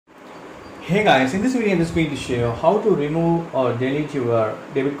Hey guys, in this video I'm just going to show how to remove or delete your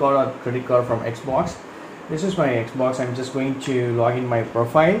debit card or credit card from Xbox. This is my Xbox. I'm just going to log in my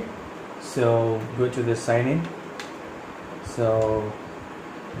profile. So go to the sign in. So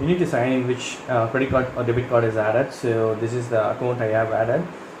you need to sign in which credit card or debit card is added. So this is the account I have added.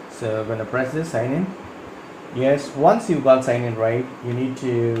 So I'm going to press this sign in. Yes, once you got sign in right, you need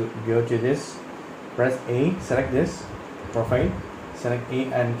to go to this, press A, select this profile, select A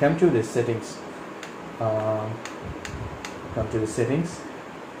and come to the settings. Come to the settings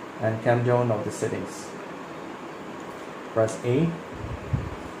and come down of the settings. Press A.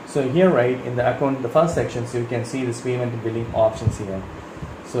 So here right in the account, the first section, so you can see this payment and billing options here.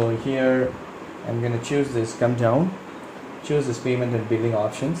 So here I'm going to choose this, come down, choose this payment and billing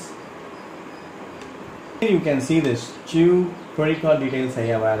options. You can see this two credit card details I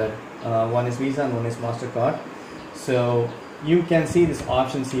have added. One is Visa and one is MasterCard. So you can see these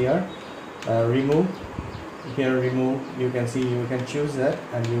options here. Remove. Here remove. You can see you can choose that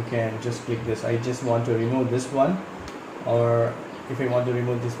and you can just click this. I just want to remove this one, or if I want to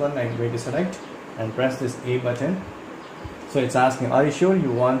remove this one, I'm going to select and press this A button. So it's asking, are you sure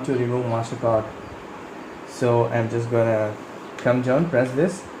you want to remove MasterCard? So I'm just gonna come down, press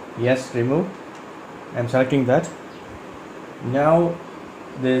this, yes, remove. I'm selecting that. Now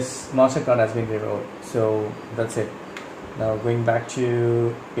this MasterCard has been removed. So that's it. Now going back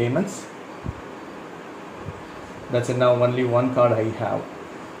to payments. That's it. Now only one card I have.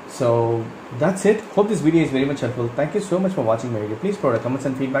 So that's it. Hope this video is very much helpful. Thank you so much for watching my video. Please provide comments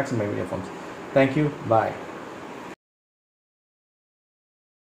and feedbacks in my video forms. Thank you. Bye.